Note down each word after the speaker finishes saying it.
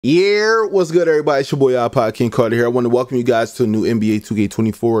Yeah, what's good, everybody? It's your boy iPodKingCarter here. I want to welcome you guys to a new NBA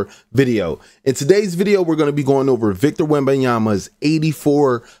 2K24 video. In today's video, we're going to be going over Victor Wembanyama's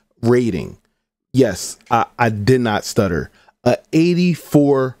 84 rating. Yes, I did not stutter. A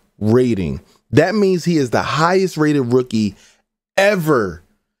 84 rating. That means he is the highest rated rookie ever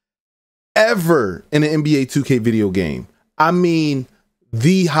in an NBA 2K video game. I mean,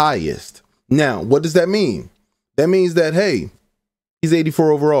 the highest. Now, what does that mean? That means that, hey, he's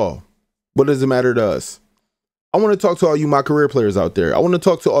 84 overall. What does it matter to us? I want to talk to all you MyCAREER players out there. I want to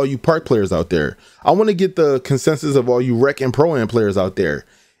talk to all you park players out there. I want to get the consensus of all you rec and pro-am players out there.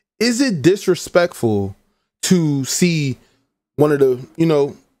 Is it disrespectful to see one of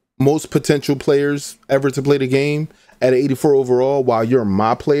the, most potential players ever to play the game at an 84 overall while your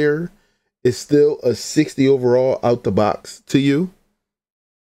my player is still a 60 overall out the box to you?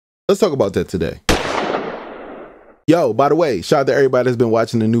 Let's talk about that today. Yo, by the way, shout out to everybody that's been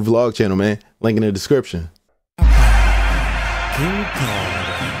watching the new vlog channel, man. Link in the description.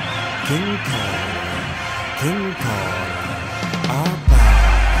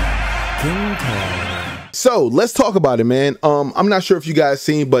 So let's talk about it, man. I'm not sure if you guys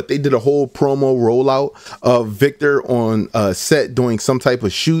seen, but they did a whole promo rollout of Victor on set doing some type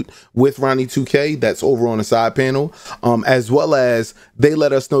of shoot with Ronnie 2K. That's over on the side panel, as well as they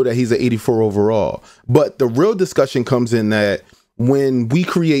let us know that he's an 84 overall. But the real discussion comes in that when we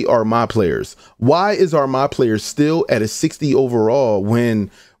create our my players, why is our my player still at a 60 overall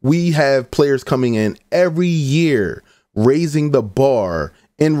when we have players coming in every year raising the bar?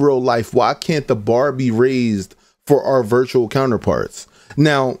 In real life, why can't the bar be raised for our virtual counterparts?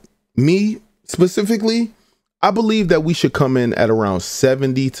 Now, me specifically, I believe that we should come in at around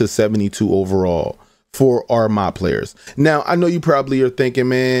 70 to 72 overall for our my players. Now, I know you probably are thinking,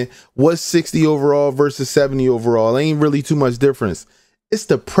 man, what's 60 overall versus 70 overall? Ain't really too much difference. It's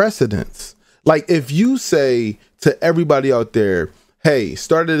the precedence. Like, if you say to everybody out there, hey,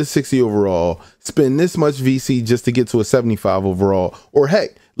 start at a 60 overall, spend this much VC just to get to a 75 overall, or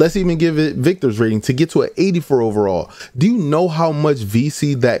heck, let's even give it Victor's rating to get to an 84 overall. Do you know how much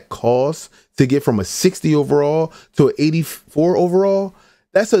VC that costs to get from a 60 overall to an 84 overall?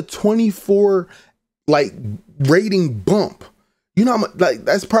 That's a 24 rating bump. You know how much,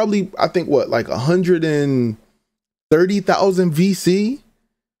 that's probably, I think, what, like 130,000 VC?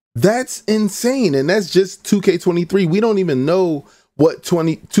 That's insane. And that's just 2K23. We don't even know what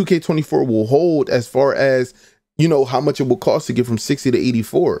 2K24 will hold as far as, how much it will cost to get from 60 to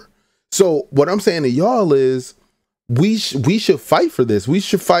 84. So what I'm saying to y'all is we should fight for this. We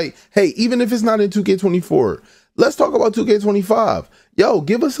should fight. Hey, even if it's not in 2K24, let's talk about 2K25. Yo,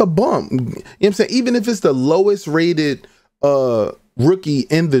 give us a bump. You know what I'm saying? Even if it's the lowest rated rookie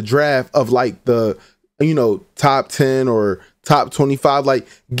in the draft of like the, top 10 or top 25, like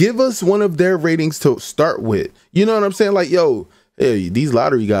give us one of their ratings to start with. You know what I'm saying? Like, yo, hey, these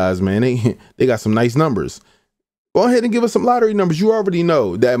lottery guys, man, they got some nice numbers. Go ahead and give us some lottery numbers. You already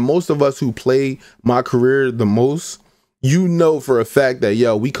know that most of us who play MyCAREER the most, for a fact that,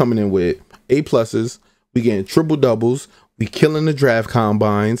 yo, we coming in with A+, we getting triple doubles, we killing the draft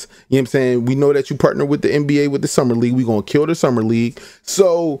combines. You know what I'm saying? We know that you partner with the NBA with the summer league. We gonna kill the summer league.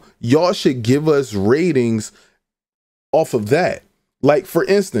 So y'all should give us ratings off of that. Like, for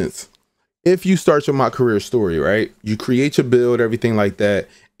instance, if you start your MyCAREER story, right? You create your build, everything like that,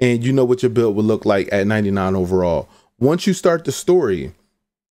 and you know what your build would look like at 99 overall. Once you start the story,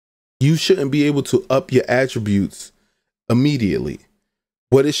 you shouldn't be able to up your attributes immediately.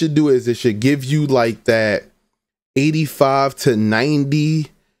 What it should do is it should give you like that 85 to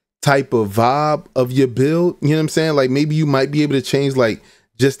 90 type of vibe of your build. You know what I'm saying? Like, maybe you might be able to change like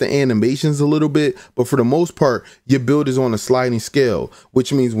just the animations a little bit, but for the most part, your build is on a sliding scale,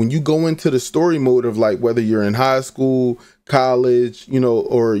 which means when you go into the story mode of like whether you're in high school, college,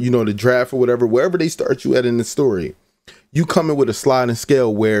 or the draft or whatever, wherever they start you at in the story, you come in with a sliding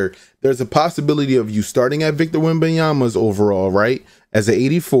scale where there's a possibility of you starting at Victor Wembanyama's overall, right, as an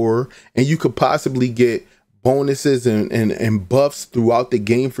 84, and you could possibly get bonuses and buffs throughout the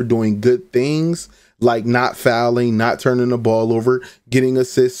game for doing good things, like not fouling, not turning the ball over, getting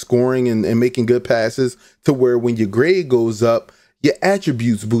assists, scoring, and making good passes, to where when your grade goes up, your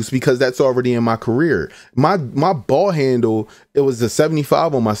attributes boost because that's already in MyCAREER. My ball handle, it was a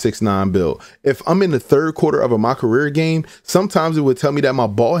 75 on my 6'9" build. If I'm in the third quarter of a MyCAREER game, sometimes it would tell me that my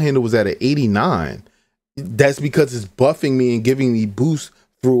ball handle was at an 89. That's because it's buffing me and giving me boost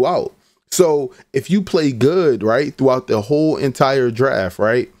throughout. So if you play good, right, throughout the whole entire draft,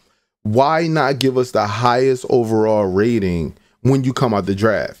 right, why not give us the highest overall rating when you come out the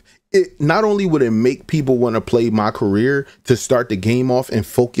draft? it not only would it make people want to play my career to start the game off and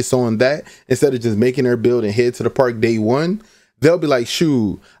focus on that instead of just making their build and head to the park day one, they'll be like,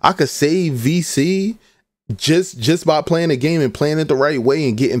 shoot, I could save VC just by playing the game and playing it the right way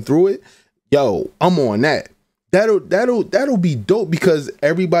and getting through it. Yo, I'm on that. That'll be dope, because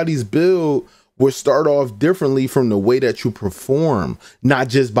everybody's build will start off differently from the way that you perform, not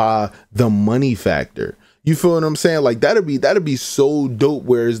just by the money factor. You feel what I'm saying? Like that'd be so dope.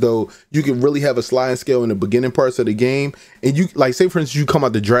 Whereas though you can really have a sliding scale in the beginning parts of the game, and you like, say for instance, you come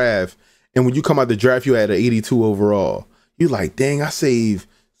out the draft, and when you come out the draft, you had an 82 overall. You're like, dang, I saved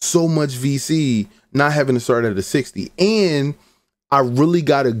so much VC not having to start at a 60, and I really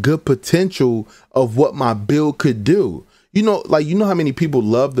got a good potential of what my build could do. You know, like, you know how many people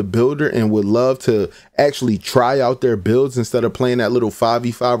love the builder and would love to actually try out their builds instead of playing that little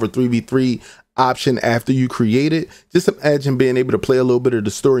 5v5 or 3v3 option after you create it? Just imagine being able to play a little bit of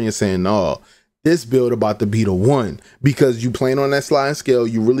the story and saying, oh, this build about to be the one, because you playing on that sliding scale,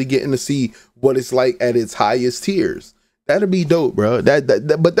 you really getting to see what it's like at its highest tiers. That'd be dope, bro.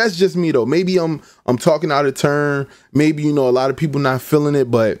 But that's just me though. Maybe I'm talking out of turn. Maybe, you know, a lot of people not feeling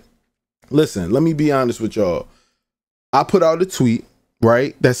it, but listen, let me be honest with y'all. I put out a tweet,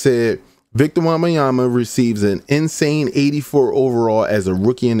 right, that said Victor Wembanyama receives an insane 84 overall as a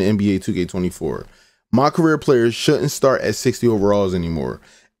rookie in the NBA 2K24. My career players shouldn't start at 60 overalls anymore.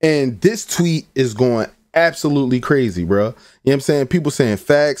 And this tweet is going absolutely crazy, bro. You know what I'm saying? People saying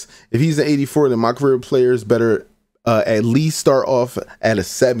facts. If he's an 84, then my career players better at least start off at a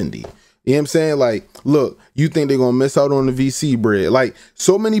 70. You know what I'm saying? Like, look, you think they're gonna miss out on the VC bread? Like,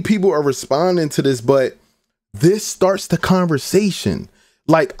 so many people are responding to this, but this starts the conversation.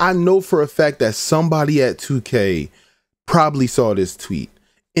 Like, I know for a fact that somebody at 2K probably saw this tweet,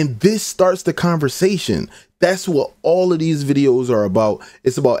 and this starts the conversation. That's what all of these videos are about.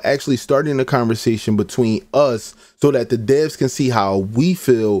 It's about actually starting a conversation between us so that the devs can see how we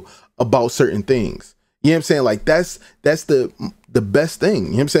feel about certain things. You know what I'm saying? Like, that's the best thing. You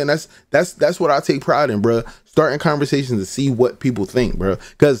know what I'm saying? That's what I take pride in, bro. Starting conversations to see what people think, bro.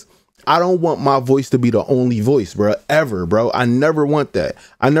 Because I don't want my voice to be the only voice, bro, ever, bro. I never want that.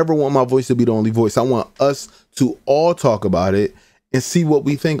 I never want my voice to be the only voice. I want us to all talk about it and see what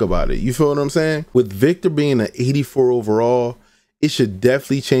we think about it. You feel what I'm saying? With Victor being an 84 overall, it should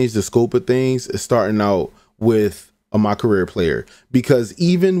definitely change the scope of things, starting out with a my career player. Because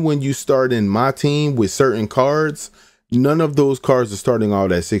even when you start in my team with certain cards, none of those cards are starting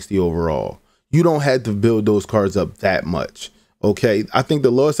out at 60 overall. You don't have to build those cards up that much. Okay, I think the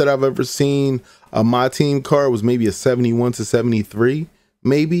lowest that I've ever seen my team card was maybe a 71 to 73,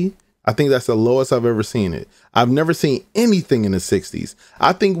 maybe. I think that's the lowest I've ever seen it. I've never seen anything in the 60s.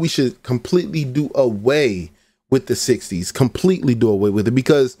 I think we should completely do away with the 60s, completely do away with it,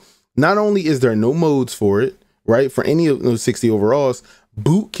 because not only is there no modes for it, right, for any of those 60 overalls,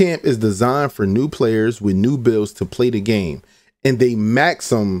 boot camp is designed for new players with new builds to play the game, and they max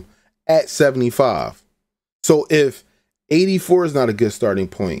them at 75. So if 84 is not a good starting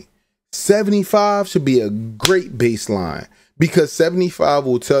point, 75 should be a great baseline, because 75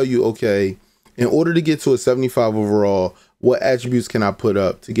 will tell you, okay, in order to get to a 75 overall, what attributes can I put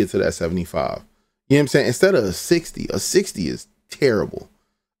up to get to that 75? You know what I'm saying? Instead of a 60 is terrible.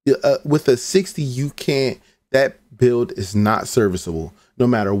 With a 60, you can't, that build is not serviceable. No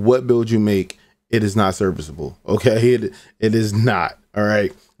matter what build you make, it is not serviceable. Okay, it is not. All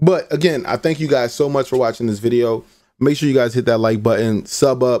right. But again, I thank you guys so much for watching this video. Make sure you guys hit that like button,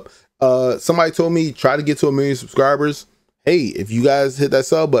 sub up. Somebody told me try to get to 1 million subscribers. Hey, if you guys hit that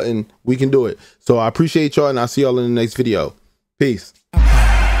sub button, we can do it. So I appreciate y'all, and I'll see y'all in the next video. Peace. King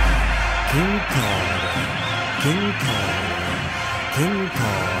Carter, King Carter, King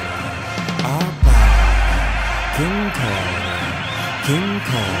Carter, Abba. King Carter, King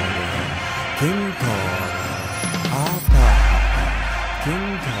Carter, King Carter, Abba.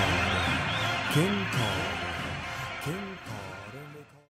 King Carter, King Carter, King Carter.